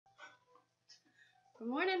Good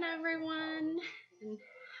morning, everyone. And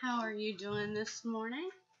how are you doing this morning?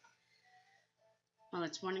 Well,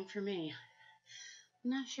 it's morning for me. I'm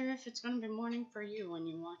not sure if it's going to be morning for you when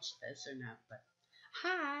you watch this or not, but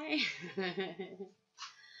hi!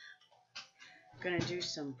 Gonna do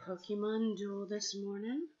some Pokemon Duel this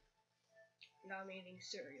morning. Now I'm eating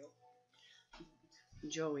cereal.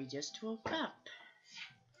 Joey just woke up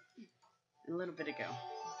a little bit ago.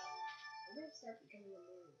 I'm gonna start becoming a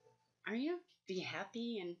morning. Are you? Be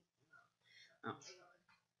happy and... Oh.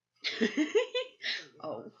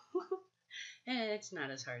 Oh. It's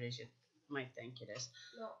not as hard as you might think it is.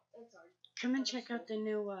 No, it's hard. Come and check out the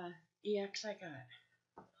new EX I got.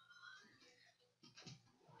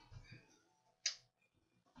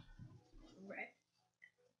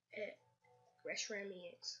 Reshiram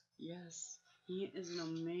EX. Yes, he is an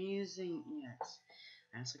amazing EX.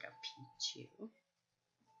 I also got Pichu.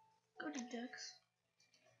 Go to Ducks.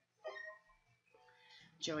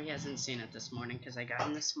 Joey hasn't seen it this morning because I got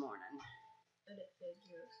him this morning. And it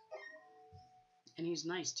figures. And he's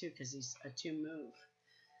nice too because he's a 2-move.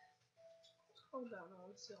 Hold on, I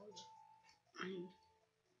want to see all you.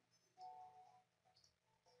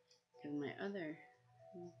 And my other,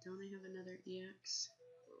 don't I have another EX?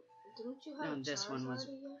 Didn't you have No, this one was.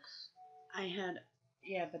 EX? I had,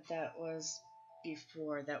 yeah, but that was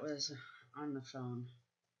before. That was on the phone,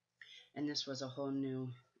 and this was a whole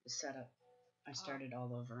new setup. I started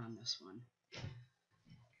all over on this one.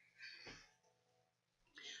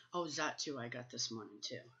 Oh, Zatu I got this morning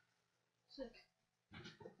too. Sick.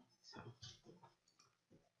 So.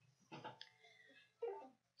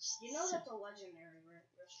 You know that's a legendary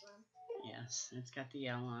restaurant? Yes, it's got the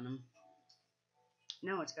L on him.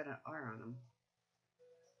 No, it's got an R on him.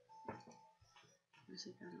 What's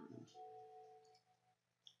it got on him?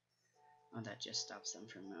 Oh, that just stops them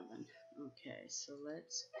from moving. Okay, so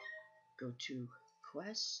let's go to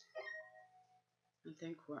quests. I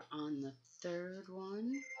think we're on the 3rd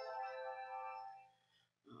one.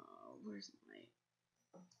 Oh, where's my...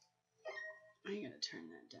 I'm going to turn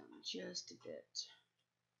that down just a bit.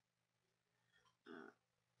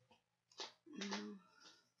 No.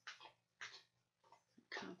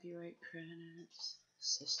 Copyright credits,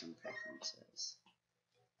 system preferences.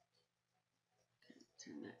 Okay,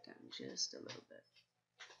 turn that down just a little bit.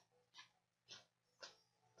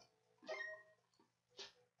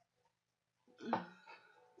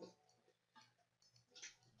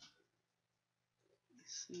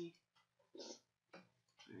 Let's see.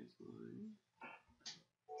 There's one.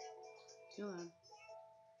 2,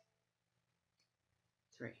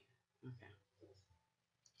 3. Okay.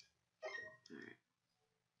 Alright.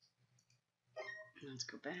 Let's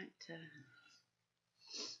go back to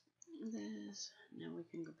this. Now we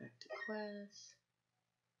can go back to quests.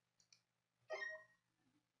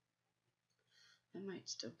 That might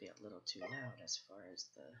still be a little too loud as far as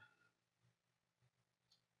the...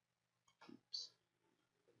 Oops.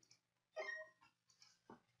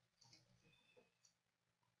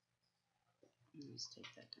 Let's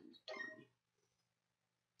take that down to 20.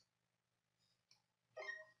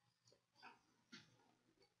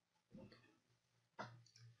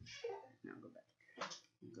 Now go back.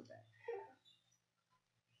 Go back.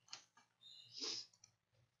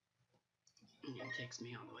 And it takes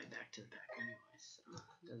me all the way back to the back anyway, so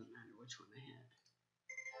it doesn't matter which one I had.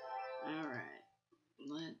 Alright,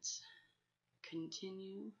 let's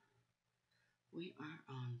continue. We are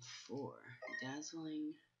on 4.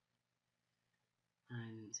 Dazzling. I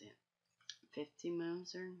didn't see it. 50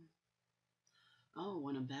 moves or... Oh,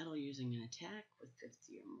 when a battle using an attack with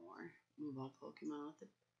 50 or more, move all Pokemon off the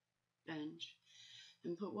bench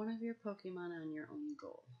and put one of your Pokemon on your own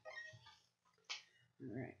goal.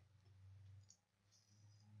 Alright.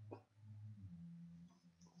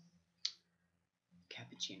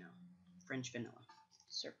 Cappuccino. French vanilla.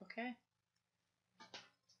 Circle K.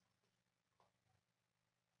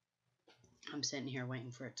 I'm sitting here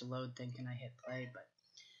waiting for it to load thinking I hit play, but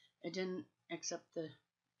it didn't accept the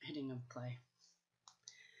hitting of play.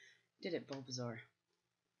 Did it, Bulbasaur?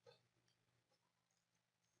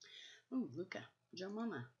 Ooh, Luca.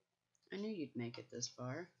 JoeMomma. I knew you'd make it this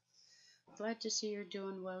far. Glad to see you're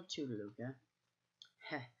doing well too, Luca.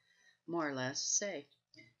 Heh, more or less. Say,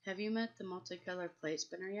 have you met the multicolored plate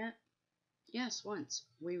spinner yet? Yes, once.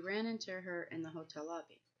 We ran into her in the hotel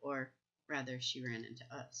lobby. Or, rather, she ran into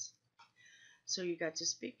us. So you got to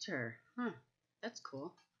speak to her. Huh, that's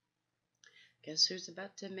cool. Guess who's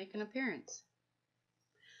about to make an appearance?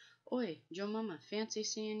 Oi, JoeMomma, fancy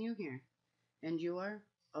seeing you here. And you are?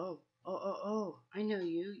 Oh, I know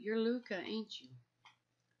you. You're Luca, ain't you?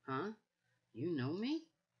 Huh? You know me?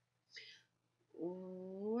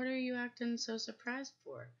 What are you acting so surprised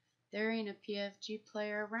for? There ain't a PFG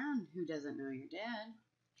player around who doesn't know your dad.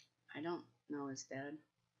 I don't know his dad.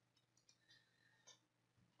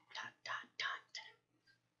 Dot, dot, dot.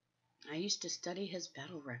 I used to study his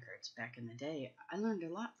battle records back in the day. I learned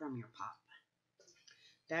a lot from your pop.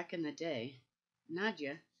 Back in the day.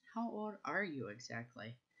 Nadia, how old are you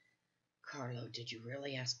exactly? Carlo, did you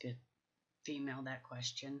really ask a female that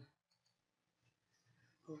question?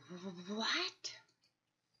 What?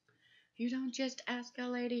 You don't just ask a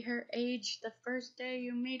lady her age the first day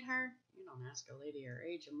you meet her? You don't ask a lady her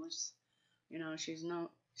age unless,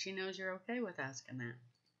 she knows you're okay with asking that.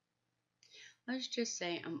 Let's just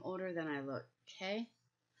say I'm older than I look, okay?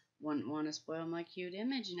 Wouldn't want to spoil my cute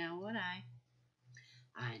image now, would I?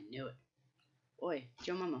 I knew it. Oi,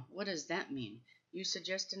 JoeMomma, what does that mean? You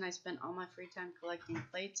suggesting I spent all my free time collecting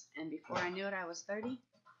plates, and before I knew it I was 30?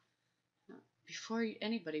 Before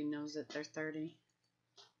anybody knows that they're 30.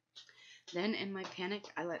 Then, in my panic,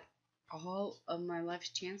 I let all of my life's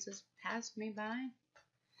chances pass me by?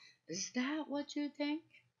 Is that what you think?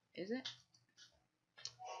 Is it?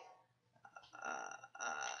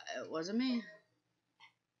 It wasn't me.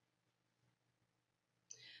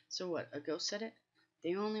 So what, a ghost said it?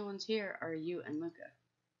 The only ones here are you and Luca.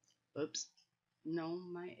 Oops. No,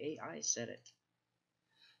 my AI said it.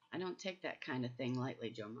 I don't take that kind of thing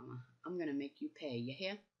lightly, JoeMomma. I'm gonna make you pay, you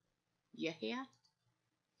hear? You hear?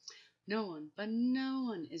 No one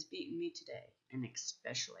is beating me today, and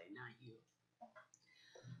especially not you.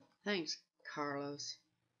 Thanks, Carlos.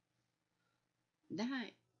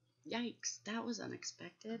 Yikes, that was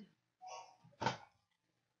unexpected.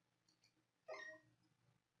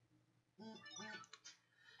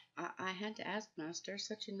 I had to ask, Master.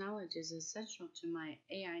 Such a knowledge is essential to my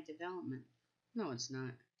AI development. No, it's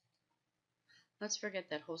not. Let's forget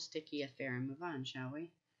that whole sticky affair and move on, shall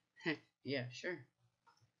we? Yeah, sure.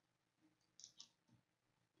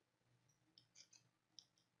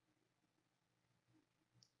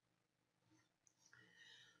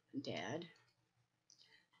 Dad,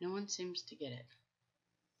 no one seems to get it.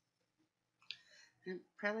 It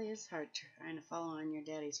probably is hard trying to follow on your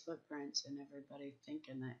daddy's footprints and everybody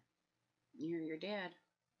thinking that you're your dad.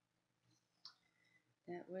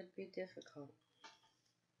 That would be difficult.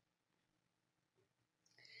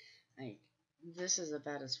 This is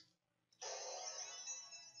about as...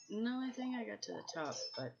 No, I think I got to the top,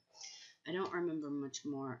 but I don't remember much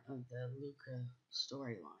more of the Luca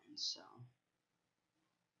storyline, so...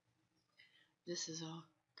 This is all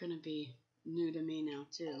gonna be new to me now,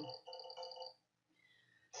 too.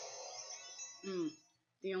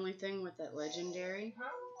 The only thing with that legendary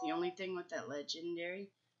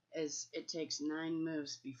is it takes 9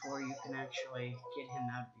 moves before you can actually get him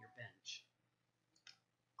out of your bench.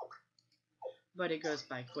 But it goes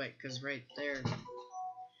by quick, because right there,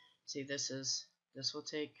 see, this will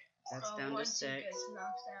take, that's down to 6.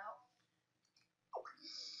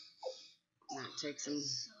 That takes him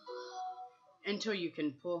until you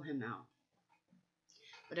can pull him out.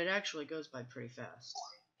 But it actually goes by pretty fast.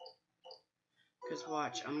 Because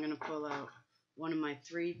watch, I'm going to pull out one of my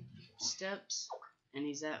 3 steps, and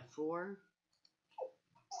he's at 4.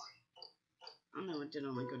 I know it did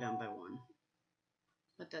only go down by 1.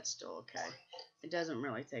 But that's still okay. It doesn't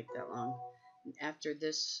really take that long. After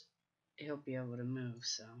this, he'll be able to move,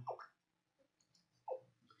 so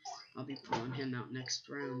I'll be pulling him out next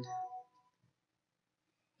round.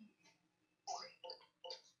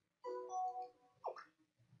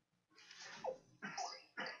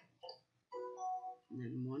 And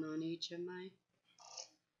then 1 on each of my...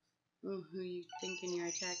 Oh, who you thinking you're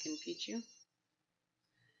attacking, Pichu?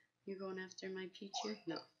 You going after my Pichu?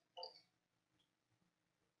 No.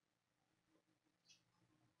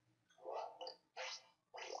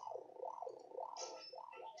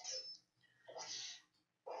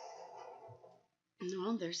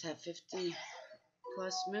 No, there's that 50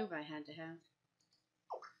 plus move I had to have.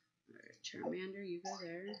 Alright, Charmander, you go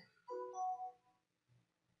there.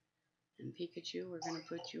 And Pikachu, we're going to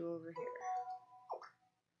put you over here.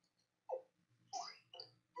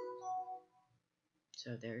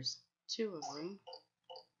 So there's 2 of them.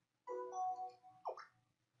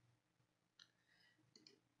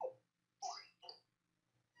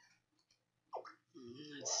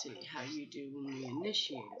 Let's see how you do when we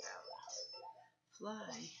initiate a battle.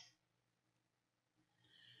 Fly.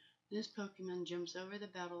 This Pokemon jumps over the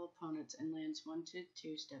battle opponents and lands 1 to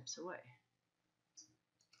 2 steps away.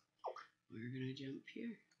 We're going to jump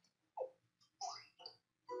here.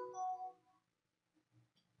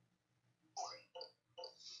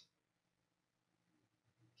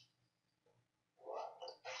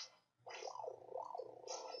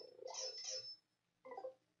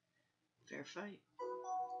 fair fight.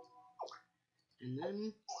 And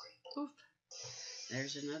then, poof,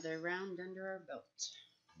 there's another round under our belt.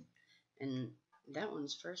 And that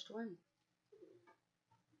one's first win.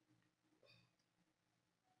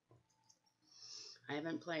 I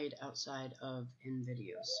haven't played outside of in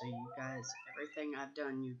videos, so you guys, everything I've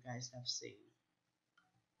done, you guys have seen.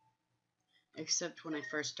 Except when I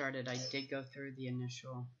first started, I did go through the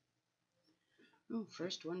initial. Ooh,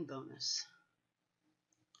 first win bonus.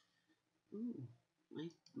 Ooh, I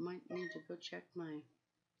might need to go check my.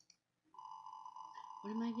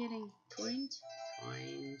 What am I getting? Coins?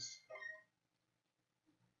 Coins.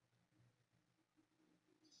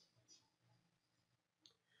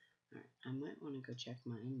 Alright, I might want to go check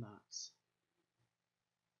my inbox.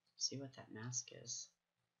 See what that mask is.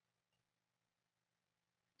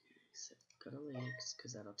 So go to leagues,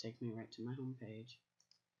 because that'll take me right to my home page.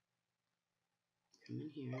 Come in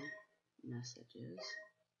here. Messages.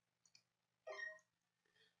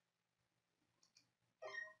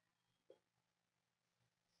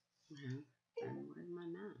 And where's my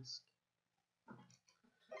mask?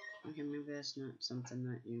 Okay, maybe that's not something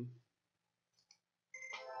that you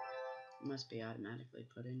must be automatically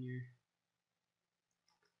put in your.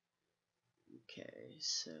 Okay,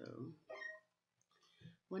 so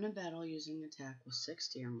win a battle using attack with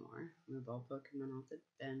 60 or more. Move all Pokemon off the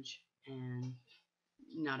bench and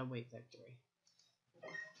not a weight victory.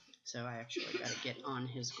 So I actually gotta get on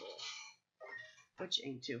his goal, which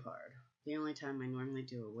ain't too hard. The only time I normally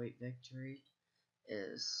do a weight victory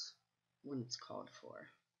is when it's called for.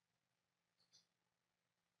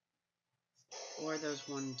 Or those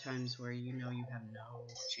one times where you know you have no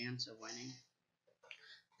chance of winning.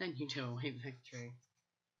 Then you do a weight victory.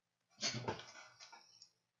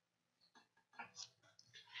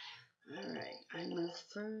 Alright, I move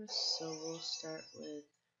first, so we'll start with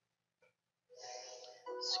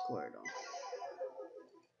Squirtle.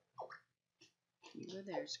 You go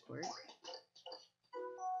there, Squirt.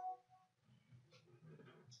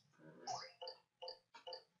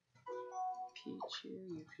 Pichu,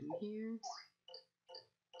 you come here.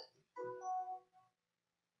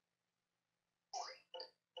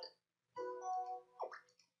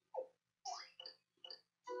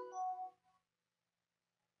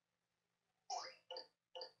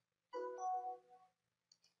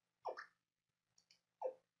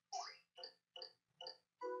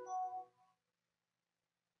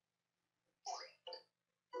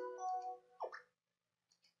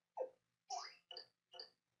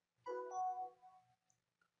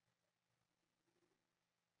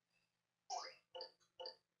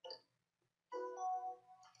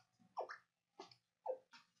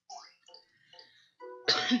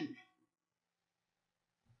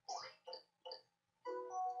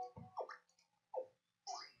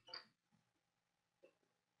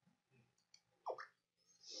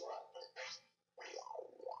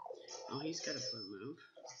 Oh, he's got a blue move.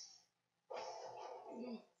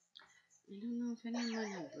 I don't know if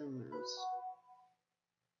anyone have blue moves.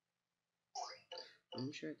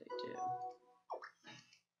 I'm sure they do.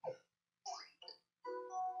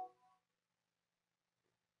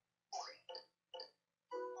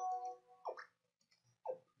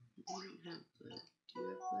 I don't have blue. Do you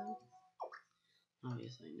have blue?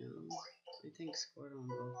 Obviously no. I think Squirtle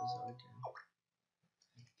and Bulbasaur do.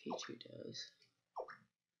 Pichu does.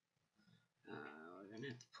 We're gonna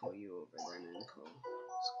have to pull you over then and pull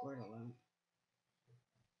Squirtle out.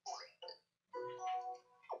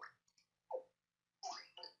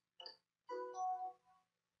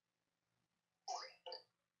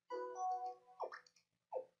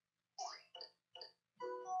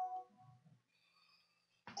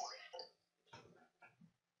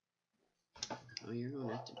 Oh, you're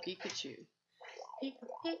going after Pikachu. Pika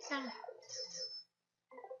Pika!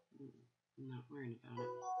 I'm not worried about it.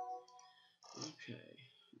 Okay.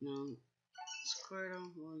 Now,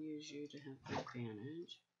 Squirtle will use you to have the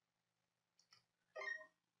advantage.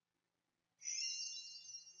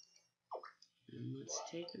 And let's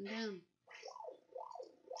take him down.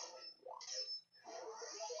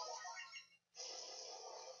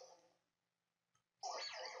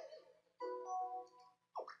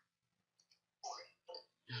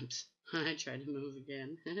 Oops. I tried to move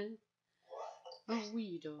again. Oh,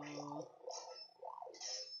 Weedle.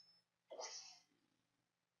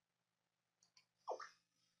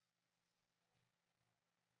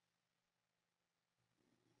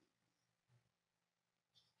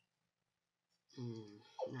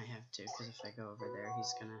 I have to, because if I go over there,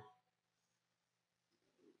 he's gonna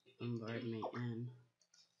bombard me in.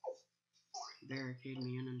 Barricade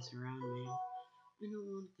me in and surround me. I don't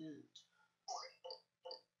want that.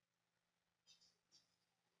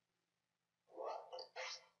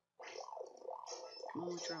 Oh,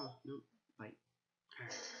 withdraw. Nope. Bite.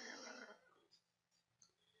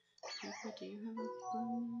 Pepper, do you have a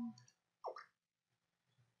blue?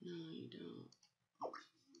 No, you don't.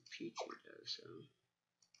 Pichu does, so.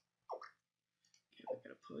 Okay, we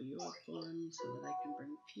gotta pull you up one so that I can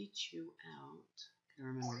bring Pichu out. Gotta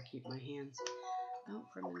remember to keep my hands out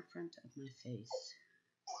from in front of my face.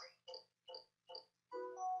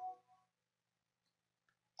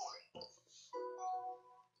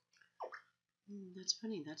 That's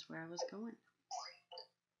funny, that's where I was going.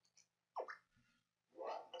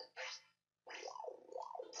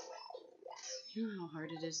 You know how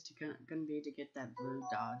hard it is gonna be to get that blue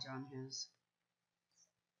dodge on his?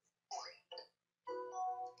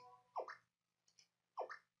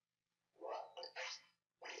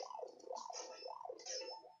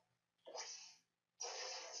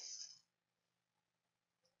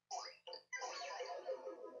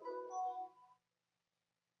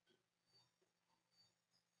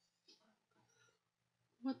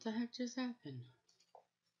 What the heck just happened?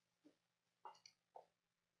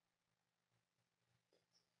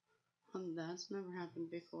 That's never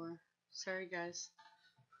happened before. Sorry, guys.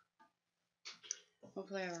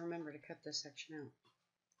 Hopefully I'll remember to cut this section out.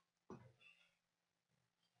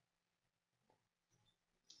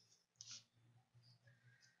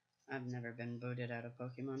 I've never been booted out of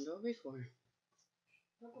Pokemon Duel before.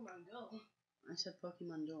 Pokemon Go. I said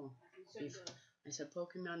Pokemon Duel. I said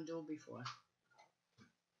Pokemon Duel before.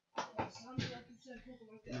 It sounded like you said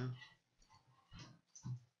Pokemon Go. No.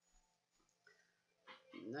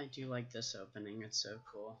 I do like this opening. It's so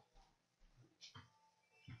cool.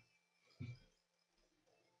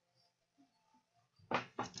 Mom,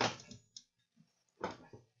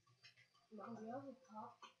 do you have a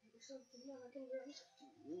pop or something that I can drink?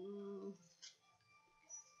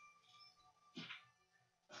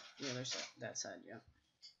 Yeah, there's that side, yeah.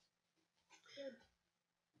 Good.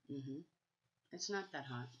 It's not that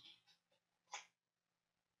hot.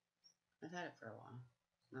 I've had it for a while.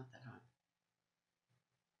 Not that hot.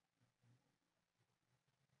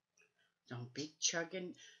 Don't be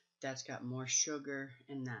chugging. That's got more sugar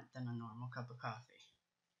in that than a normal cup of coffee.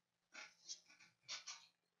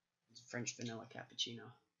 It's a French vanilla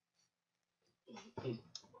cappuccino.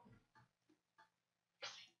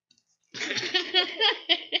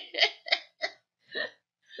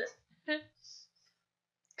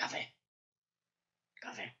 Coffee.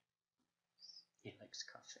 Coffee. He likes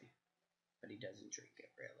coffee, but he doesn't drink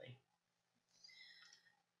it really.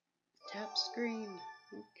 Tap screen.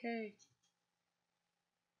 Okay.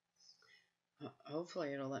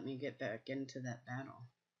 Hopefully it'll let me get back into that battle.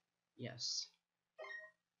 Yes.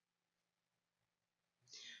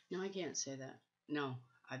 No, I can't say that. No,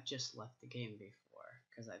 I've just left the game before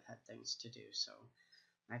because I've had things to do, so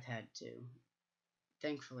I've had to.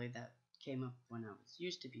 Thankfully, that came up when I was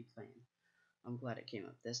used to be playing. I'm glad it came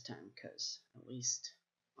up this time because at least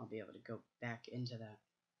I'll be able to go back into that.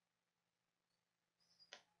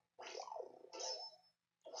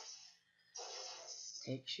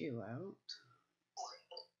 Takes you out.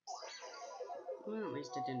 Well, at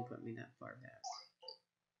least it didn't put me that far back.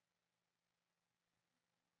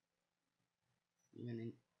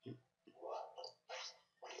 Even in,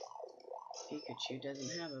 Pikachu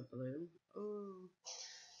doesn't have a blue. Oh,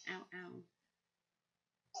 ow, ow.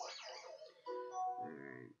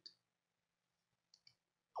 Alright.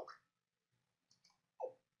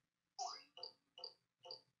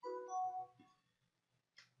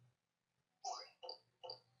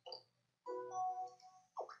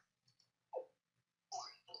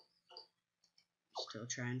 Still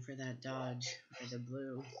trying for that dodge for the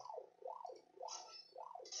blue.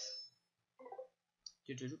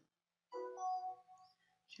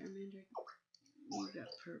 Charmander, you got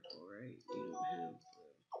purple, right? You don't have blue.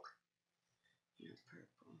 You have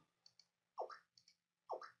purple.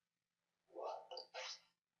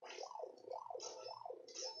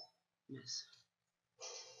 Miss.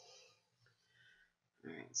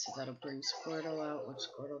 Alright, so that'll bring Squirtle out, which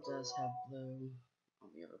Squirtle does have blue.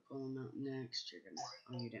 I'll be able to pull him out next. You're gonna...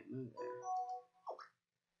 Oh, you didn't move there.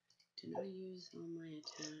 Didn't I use all my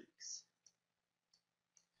attacks?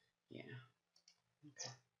 Yeah.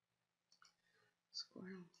 Okay.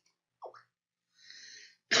 Squirtle.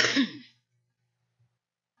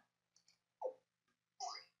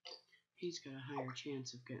 He's got a higher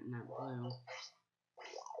chance of getting that blue.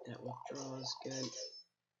 That withdrawal is good.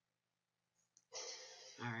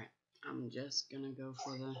 Alright, I'm just gonna go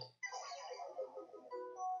for the...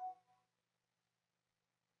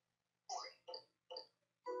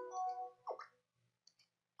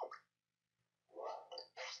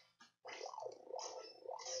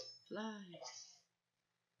 Fly.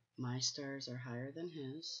 My stars are higher than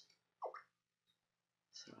his.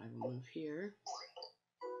 So I will move here.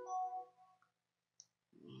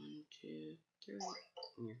 1, 2, 3.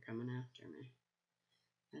 And you're coming after me.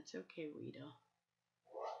 That's okay, Weedle.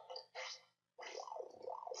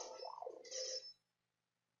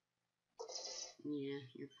 Yeah,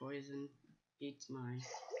 your poison beats mine.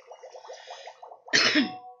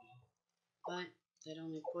 But that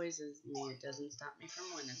only poisons me. It doesn't stop me from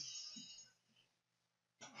winning.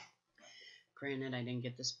 Granted, I didn't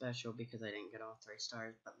get the special because I didn't get all 3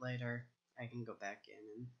 stars, but later I can go back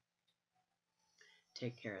in and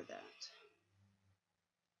take care of that.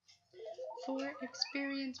 4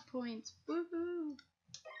 experience points. Woohoo!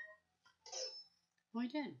 Oh, I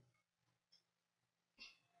did.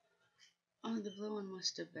 Oh, the blue one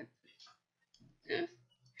must have been.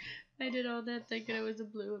 I did all that thinking it was a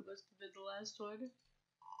blue. It must have been the last one.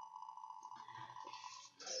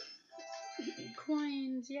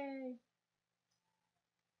 Coins, yay!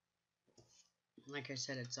 Like I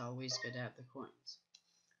said, it's always good to have the coins.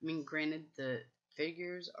 I mean, granted, the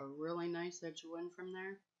figures are really nice that you win from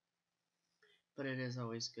there, but it is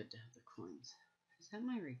always good to have the coins. Is that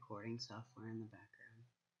my recording software in the background?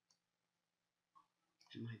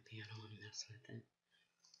 It might be. I don't want to mess with it.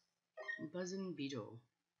 Buzzing Beetle.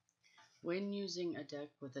 When using a deck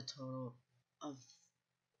with a total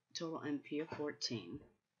MP of 14,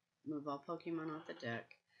 move all Pokemon off the deck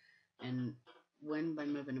and win by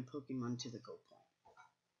moving a Pokemon to the goal point.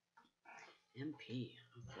 MP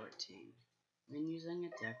of 14. When using a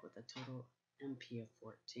deck with a total MP of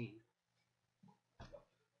 14.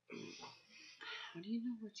 How do you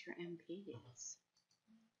know what your MP is?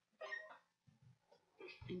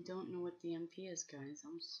 I don't know what the MP is, guys.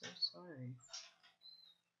 I'm so sorry.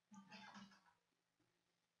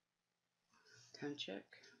 Time check.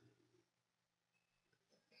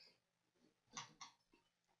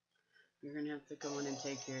 You're gonna have to go in and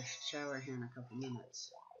take your shower here in a couple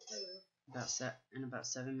minutes. In about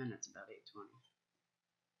 7 minutes, about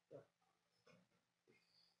 8:20.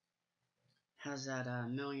 How's that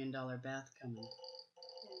 $1 million bath coming?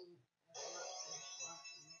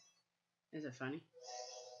 Is it funny?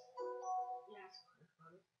 Yeah, it's kind of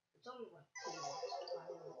funny. It's only like 2 minutes, 5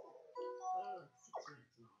 minutes. It's only like 6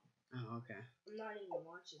 minutes long. Oh, okay. I'm not even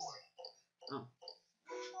watching it. Oh.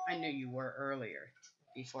 I knew you were earlier,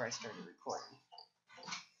 before I started recording.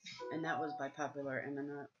 And that was by popular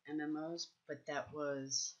MMOs, but that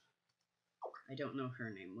was... I don't know her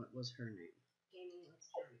name. What was her name? Gaming with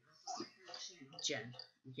Jen. Jen.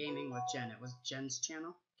 Gaming with Jen. It was Jen's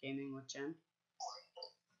channel? Gaming with Jen?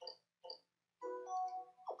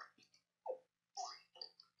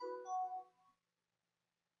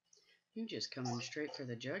 You just coming straight for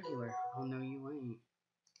the jugular. Oh, no, you ain't.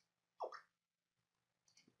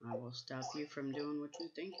 I will stop you from doing what you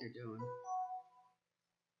think you're doing.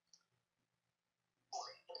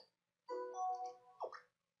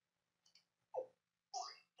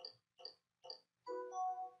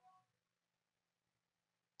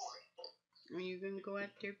 Are you going to go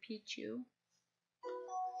after Pichu?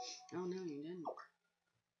 Oh, no, you didn't.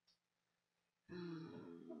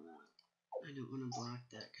 I don't want to block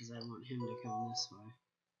that because I want him to come this way.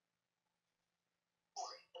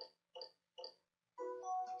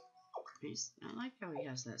 I like how he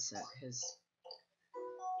has that set.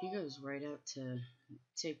 He goes right out to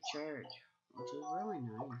take charge, which is really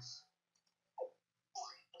nice.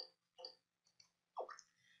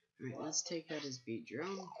 Alright, let's take out his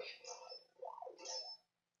Beedrill.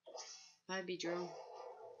 Bye, Beedrill.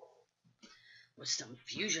 With some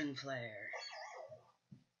Fusion Flare.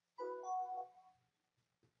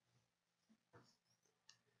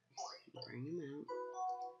 Bring him out.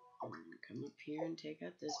 I'm gonna come up here and take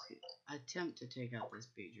out this. Attempt to take out this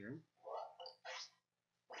Beedrill.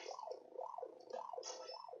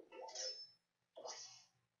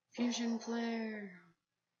 Fusion Flare.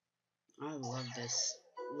 I love this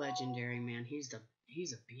legendary man. He's a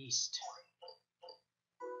beast.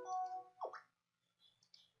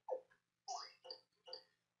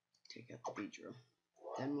 Take out the Beedrill.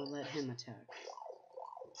 Then we'll let him attack.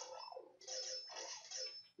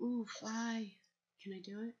 Ooh, fly. Can I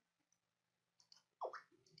do it?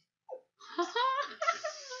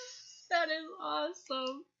 That is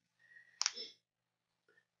awesome.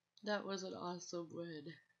 That was an awesome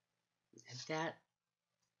win. That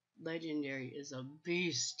legendary is a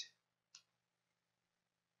beast.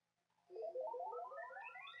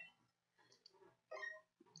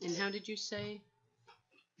 And how did you say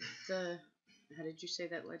that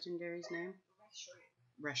legendary's name?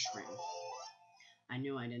 Reshiram. I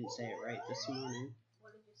knew I didn't say it right this morning.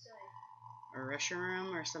 What did you say? Or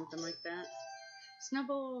Reshiram or something like that.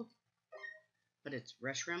 Snubble. But it's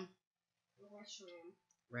Reshiram. Reshiram.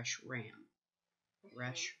 Reshiram.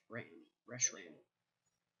 Reshiram.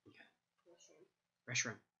 Okay.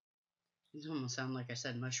 Reshiram. It almost sounds like I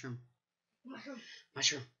said mushroom.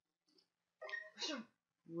 Mushroom.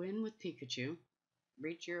 Win with Pikachu.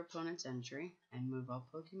 Reach your opponent's entry and move all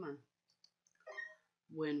Pokemon.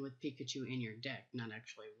 Win with Pikachu in your deck. Not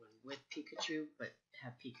actually win with Pikachu, but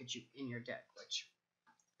have Pikachu in your deck.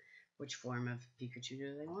 Which form of Pikachu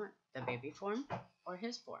do they want? The baby form or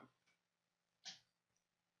his form?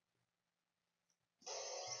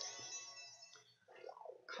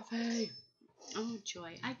 Coffee! Oh,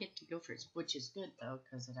 joy. I get to go first, which is good, though,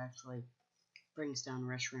 because it actually brings down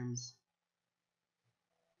Reshiram's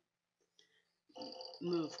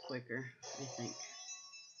move quicker, I think.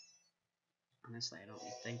 Honestly, I don't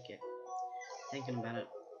think it. Thinking about it,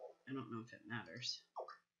 I don't know if it matters.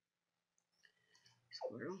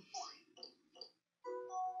 Squirrel.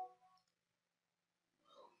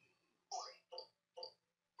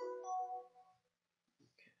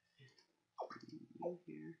 You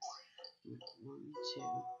here. 1, 2.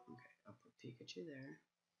 Okay, I'll put Pikachu there.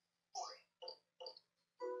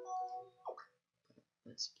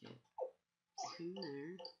 Let's get him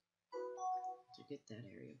there to get that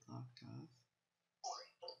area blocked off.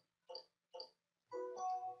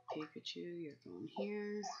 Pikachu, you're going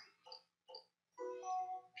here.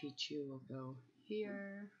 Pichu will go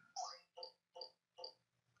here.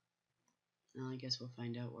 Well, I guess we'll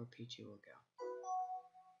find out where Pichu will go.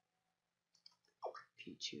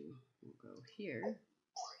 Pichu will go here.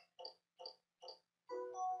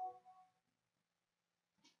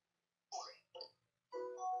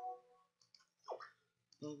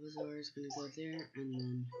 Bulbasaur is going to go there, and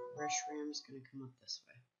then Reshiram is going to come up this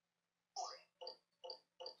way.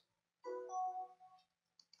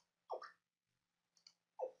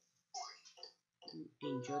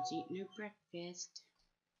 Angel's eating her breakfast.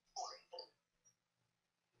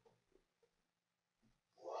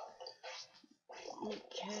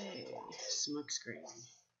 Okay, smoke screen.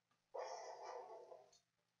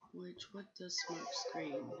 What does smoke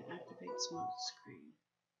screen? Activate smoke screen.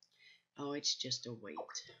 Oh, it's just a wait.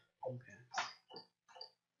 Okay.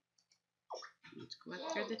 Let's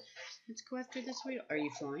go after this wheel. Are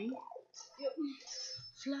you flying? Yep.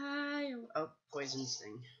 Fly. Oh, poison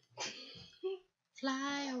sting.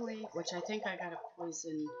 Fly away. Which I think I got a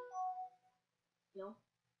poison. No.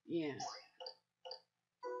 Yeah.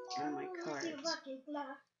 On my cards.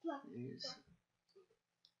 There's,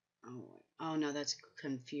 oh no, that's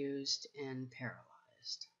confused and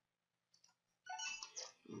paralyzed.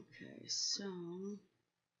 Okay, so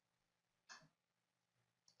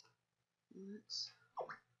let's.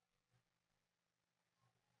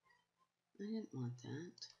 I didn't want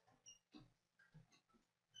that.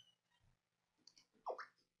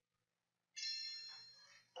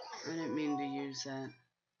 I didn't mean to use that.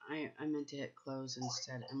 I meant to hit close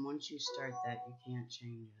instead, and once you start that, you can't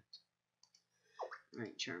change it.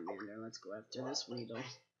 Alright, Charmander, let's go after this Weedle.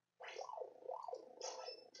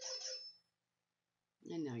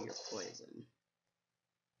 And now you're poison.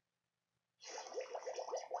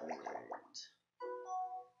 Alright.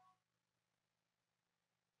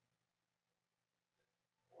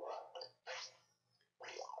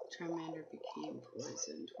 Charmander became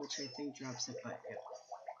poisoned, which I think drops it by, yep.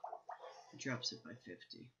 It drops it by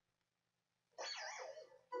 50.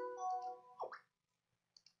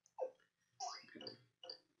 Okay.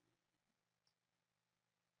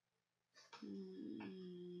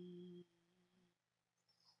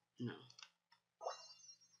 No.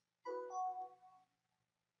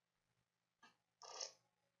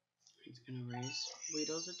 He's gonna raise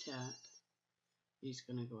Weedle's attack. He's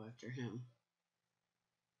gonna go after him.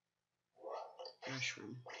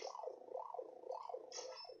 Reshiram.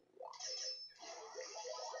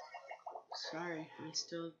 Sorry, I'm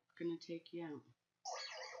still gonna take you out.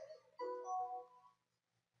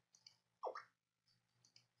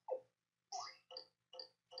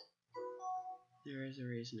 There is a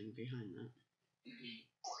reasoning behind that.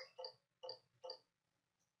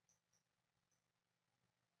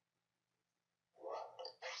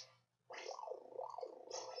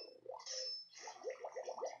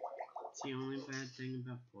 It's the only bad thing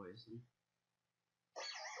about poison.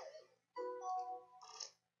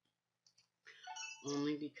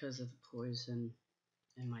 Only because of the poison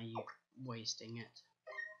and my wasting it.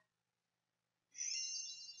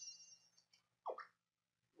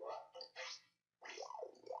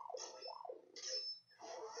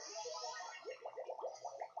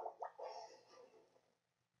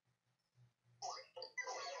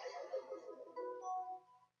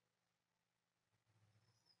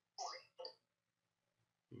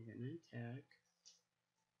 gonna attack.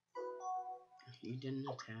 You didn't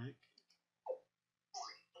attack.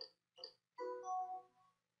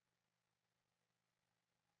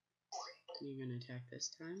 You're gonna attack this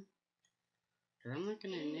time? But I'm not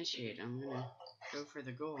gonna initiate, I'm gonna go for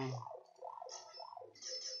the goal.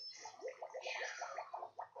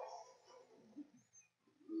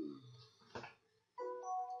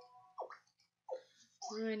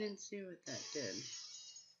 Oh, I didn't see what that did.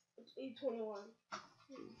 It's 821.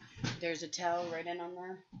 There's a towel right in on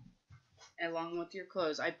there, along with your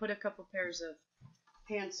clothes. I put a couple pairs of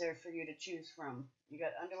pants there for you to choose from. You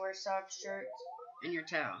got underwear, socks, shirts, and your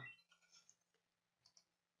towel.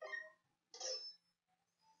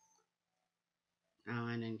 Oh,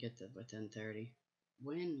 I didn't get the within 30.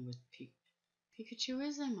 Win with Pikachu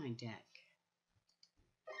is in my deck.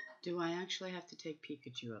 Do I actually have to take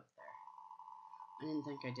Pikachu up there? I didn't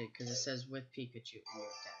think I did because it says with Pikachu in your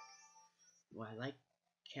deck. Well, I like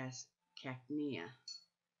Cacnea.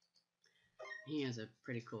 He has a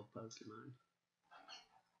pretty cool Pokemon.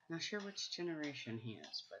 Not sure which generation he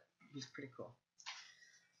is, but he's pretty cool.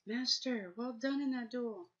 Master, well done in that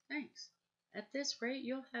duel. Thanks. At this rate,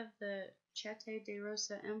 you'll have the Chate de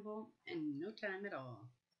Rosa emblem in no time at all.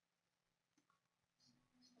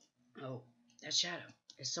 Oh, that shadow.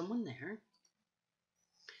 Is someone there?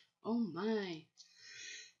 Oh my.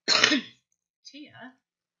 Tia?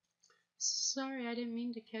 Sorry, I didn't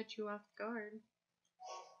mean to catch you off guard.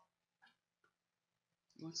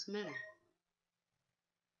 What's the matter?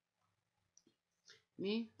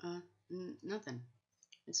 Me? Nothing.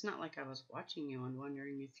 It's not like I was watching you and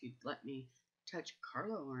wondering if you'd let me touch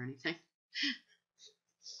Carlo or anything.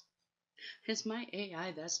 Is my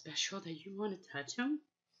AI that special that you want to touch him?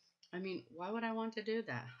 I mean, why would I want to do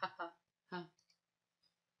that? Ha ha ha.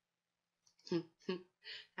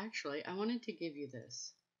 Actually, I wanted to give you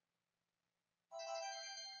this.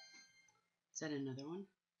 Is that another one?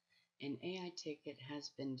 An AI ticket has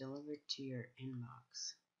been delivered to your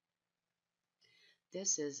inbox.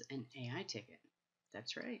 This is an AI ticket.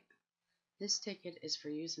 That's right. This ticket is for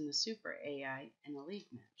use in the Super AI in a League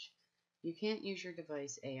match. You can't use your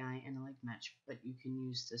device AI in a League match, but you can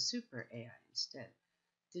use the Super AI instead.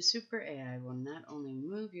 The Super AI will not only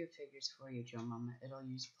move your figures for you, JoeMomma, it'll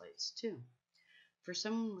use plates too. For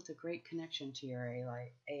someone with a great connection to your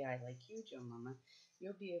AI like you, JoeMomma,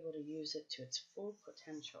 you'll be able to use it to its full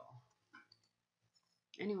potential.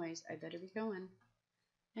 Anyways, I better be going.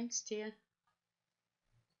 Thanks, Tia.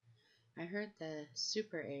 I heard the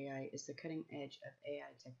Super AI is the cutting edge of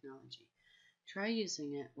AI technology. Try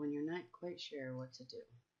using it when you're not quite sure what to do.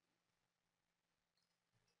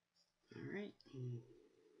 Alright.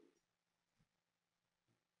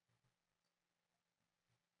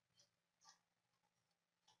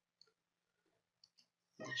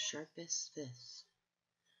 The sharpest fifth.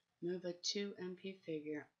 Move a 2 MP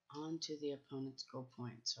figure onto the opponent's goal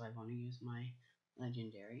point, so I want to use my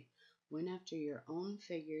legendary. Win after your own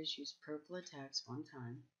figures, use purple attacks one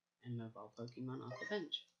time, and move all Pokemon off the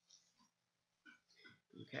bench.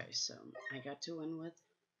 Okay, so I got to win with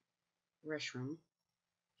Reshiram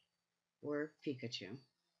or Pikachu.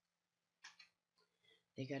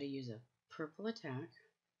 They got to use a purple attack,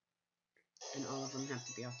 and all of them have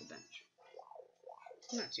to be off the bench.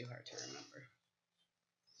 Not too hard to remember.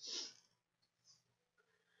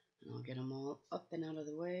 And I'll get them all up and out of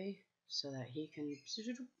the way so that he can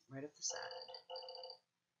right up the side.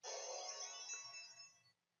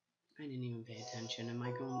 I didn't even pay attention. Am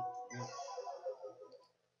I going? Yep.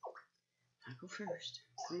 I go first.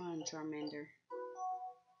 Come on, Charmander.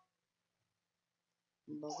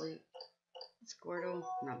 Bubble. Squirtle.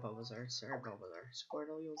 Not Bulbasaur. Sorry, Bulbasaur.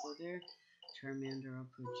 Squirtle, you'll go there. Charmander, I'll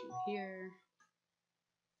put you here.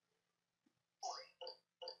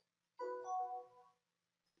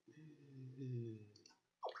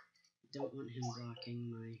 Don't want him blocking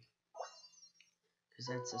my... because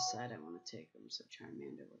that's the side I want to take him. So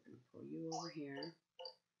Charmander, we're going to pull you over here.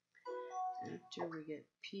 After we get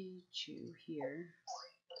Pichu here...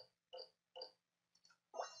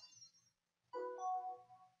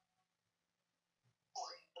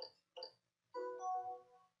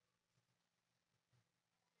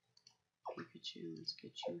 Pikachu, let's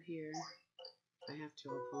get you here. If I have to,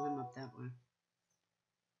 I'll pull him up that way.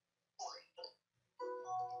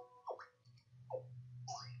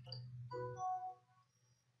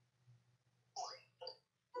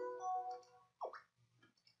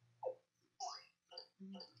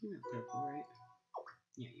 You got purple, right?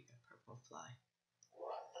 Yeah, you got purple. Fly.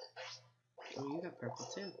 Oh, you got purple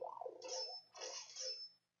too.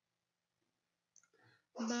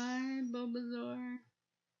 Bye, Bulbasaur.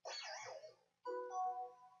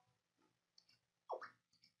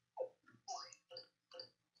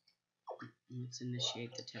 Let's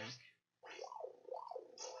initiate the attack.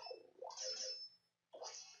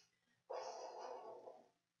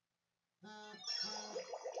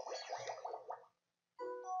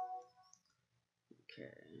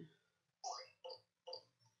 Okay.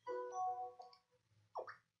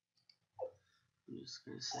 I'm just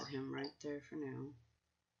going to set him right there for now.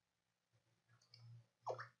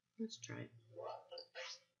 Let's try it.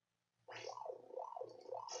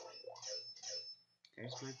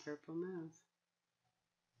 There's my purple move.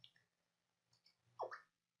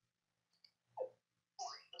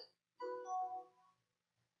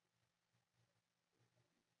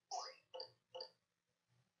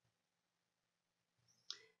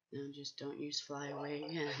 Now just don't use fly away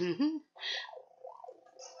again.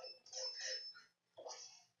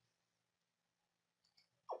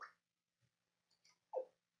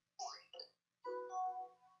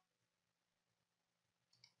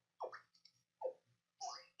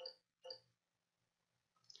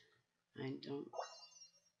 I don't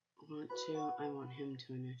want to. I want him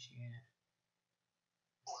to initiate it.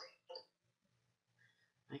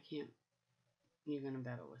 I can't even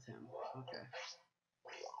battle with him. Okay.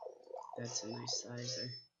 That's a nice sizer.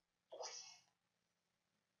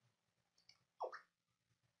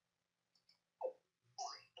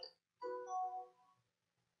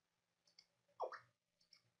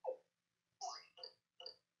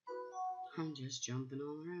 I'm just jumping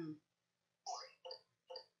all around.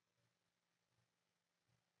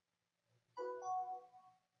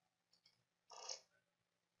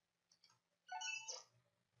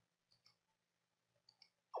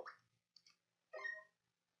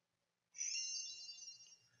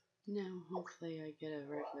 Now, hopefully I get a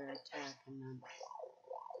regular attack and then...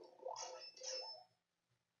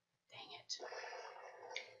 Dang it.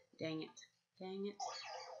 Dang it. Dang it.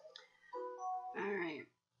 Alright.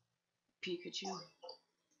 Pikachu.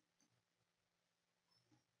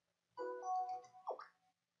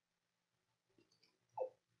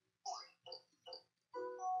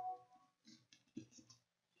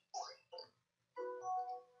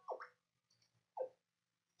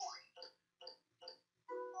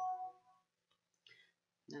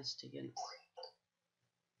 That's to get...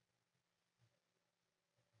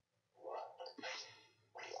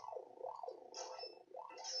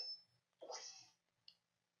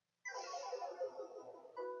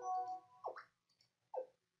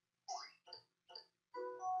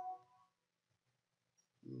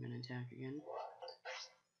 I'm gonna attack again.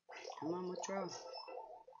 Come on, withdraw.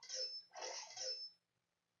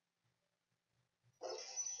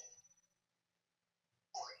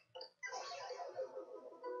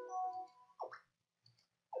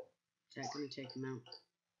 Is that gonna take him out?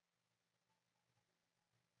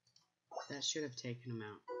 That should have taken him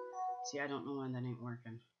out. See, I don't know why that ain't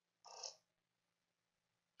working.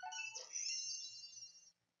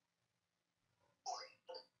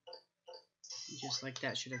 Just like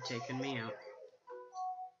that should have taken me out.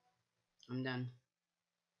 I'm done.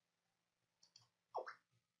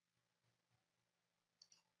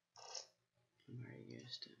 I've already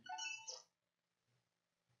used it.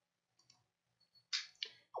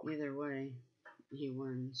 Either way, he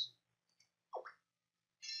wins.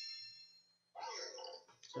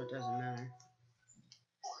 So it doesn't matter.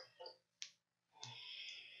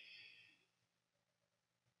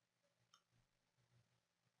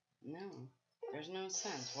 No, there's no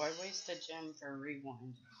sense. Why waste a gem for a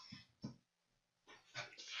rewind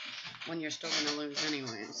when you're still gonna lose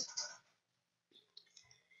anyways?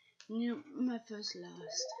 Yep, my first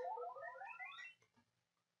lost.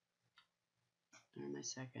 Or my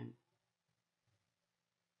second.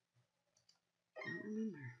 I don't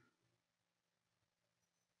remember.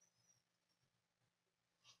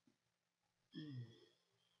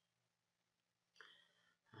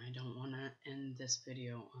 I don't want to end this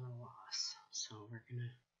video on a loss, so we're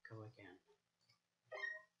gonna go again.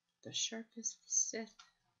 The sharpest Sith.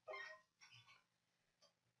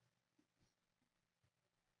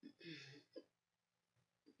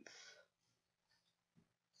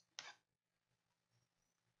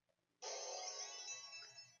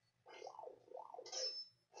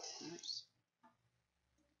 Oops.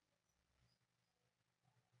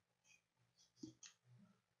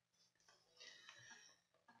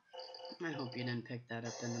 I hope you didn't pick that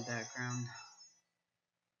up in the background.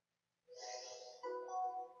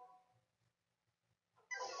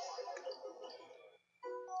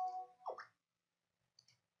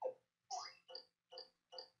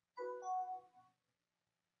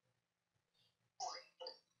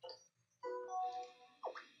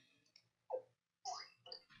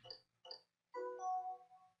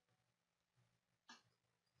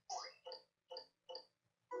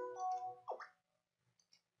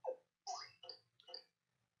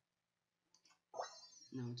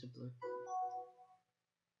 it's a blue.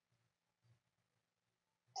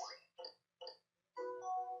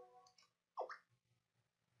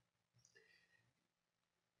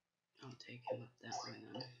 I'll take him up that way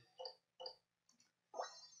then.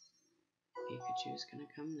 Pikachu's gonna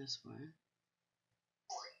come this way.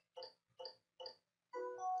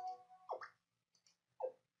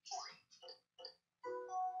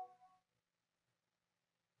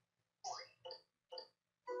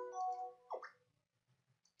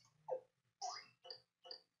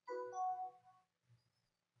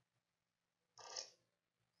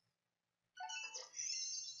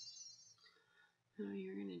 Oh,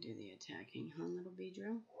 you're gonna do the attacking, huh, little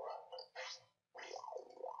Beedrill?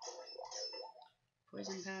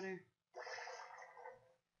 Poison powder.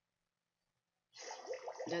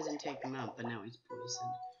 Doesn't take him out, but now he's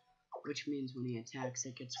poisoned. Which means when he attacks,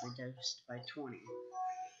 it gets reduced by 20.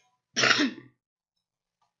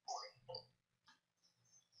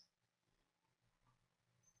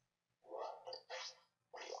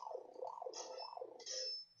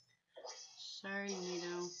 Sorry,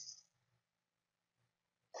 Nito.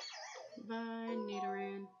 Bye,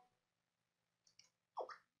 Nidoran.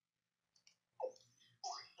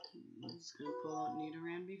 He's gonna pull out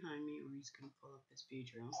Nidoran behind me, or he's gonna pull up his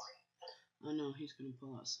Beedrill. Oh no, he's gonna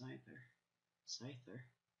pull out Scyther.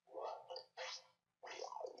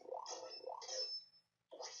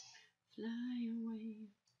 Fly away.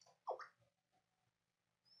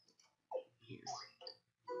 Here.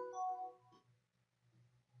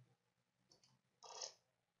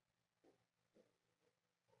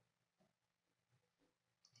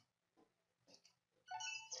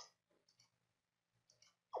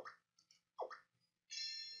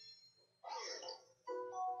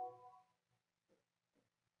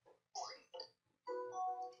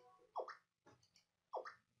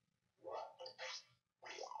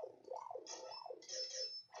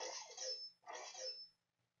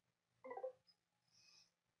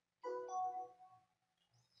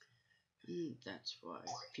 And that's why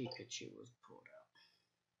Pikachu was pulled out.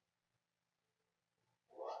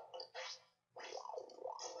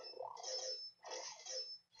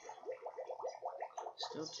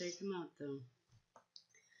 Still take him out though.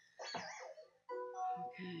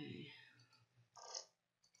 Okay.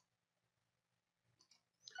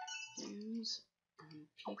 Use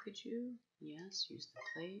Pikachu. Yes, use the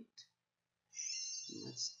plate. And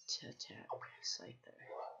let's attack Scyther.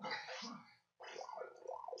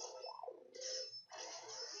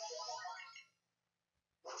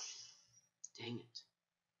 Dang it.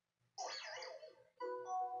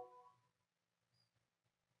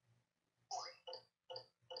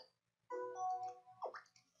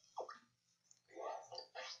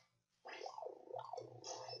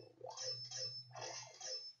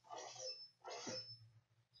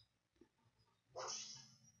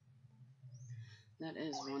 That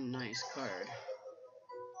is one nice card.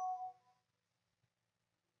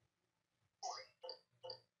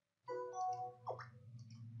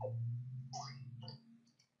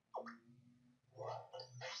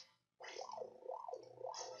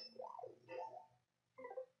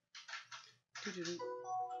 Doo-doo-doo.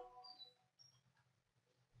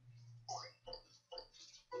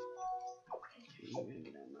 Okay, you're gonna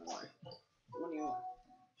get out of my way. What do you want?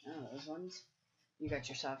 Oh, those ones? You got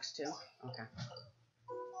your socks too? Okay.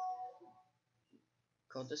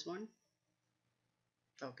 Cold this morning?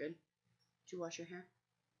 Felt good? Did you wash your hair?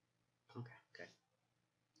 Okay, good.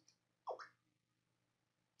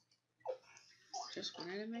 Just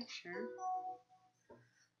wanted to make sure.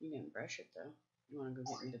 You didn't brush it though. You want to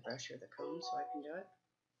go get me the brush or the comb so I can do it?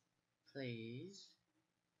 Please.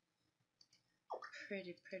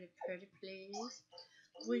 Pretty, pretty, pretty, please.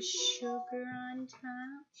 With sugar on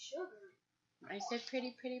top. Sugar. I said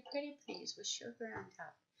pretty, pretty, pretty, please. With sugar on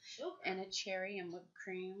top. Sugar. And a cherry and whipped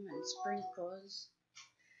cream and sprinkles.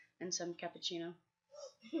 And some cappuccino.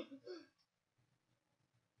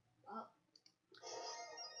 Oh.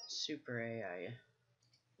 Super AI.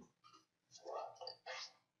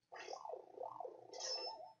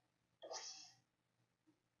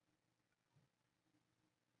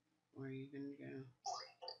 Where are you going to go?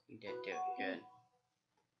 You did do it good.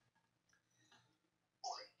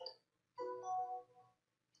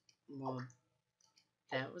 Well,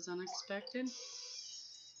 that was unexpected.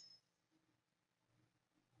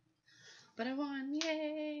 But I won,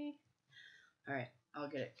 yay! Alright, I'll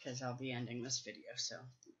get it because I'll be ending this video, so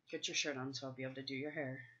get your shirt on so I'll be able to do your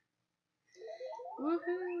hair.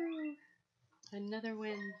 Woohoo! Another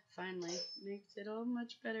win, finally. Makes it all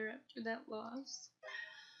much better after that loss.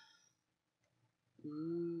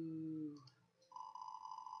 Ooh.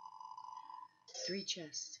 3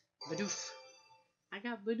 chests. Badoof. I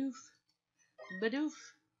got Badoof. Badoof.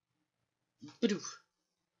 Badoof.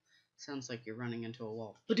 Sounds like you're running into a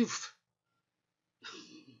wall. Badoof.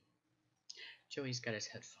 Joey's got his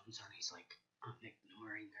headphones on. He's like, I'm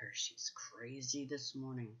ignoring her. She's crazy this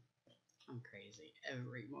morning. I'm crazy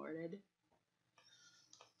every morning.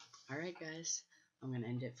 Alright, guys. I'm going to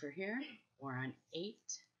end it for here. We're on 8,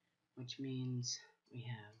 which means we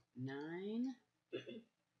have 9.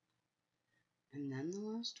 And then the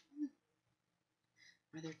last one?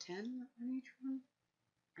 Are there 10 on each one?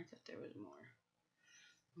 I thought there was more.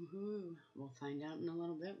 Woohoo! We'll find out in a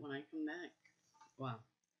little bit when I come back. Well,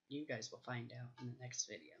 you guys will find out in the next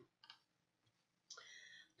video.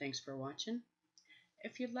 Thanks for watching.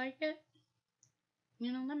 If you'd like it,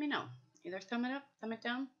 let me know. Either thumb it up, thumb it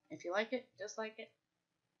down. If you like it, dislike it.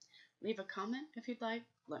 Leave a comment if you'd like.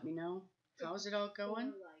 Let me know. How's it all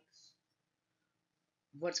going? 4 likes.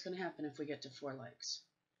 What's going to happen if we get to 4 likes?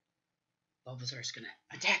 Bulbasaur's going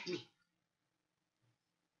to attack me.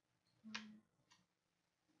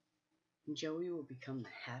 Joey will become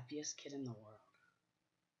the happiest kid in the world.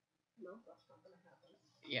 No, that's not gonna happen.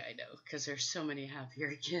 Yeah, I know, because there's so many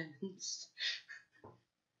happier kids.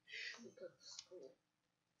 Because of school.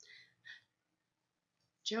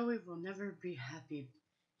 Joey will never be happy.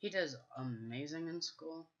 He does amazing in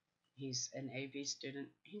school. He's an AV student.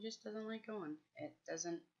 He just doesn't like going. It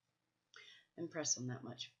doesn't impress him that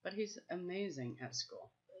much. But he's amazing at school.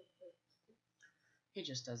 He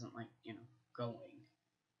just doesn't like, going.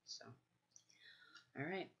 So,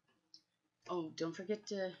 alright. Oh, don't forget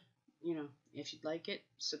to, if you'd like it,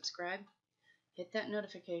 subscribe. Hit that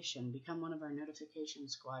notification. Become one of our notification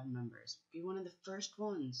squad members. Be one of the first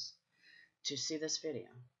ones to see this video.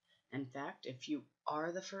 In fact, if you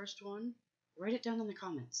are the first one, write it down in the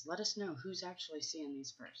comments. Let us know who's actually seeing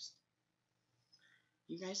these first.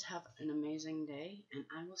 You guys have an amazing day, and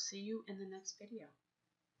I will see you in the next video.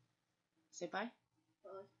 Say bye.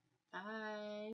 Bye. Bye.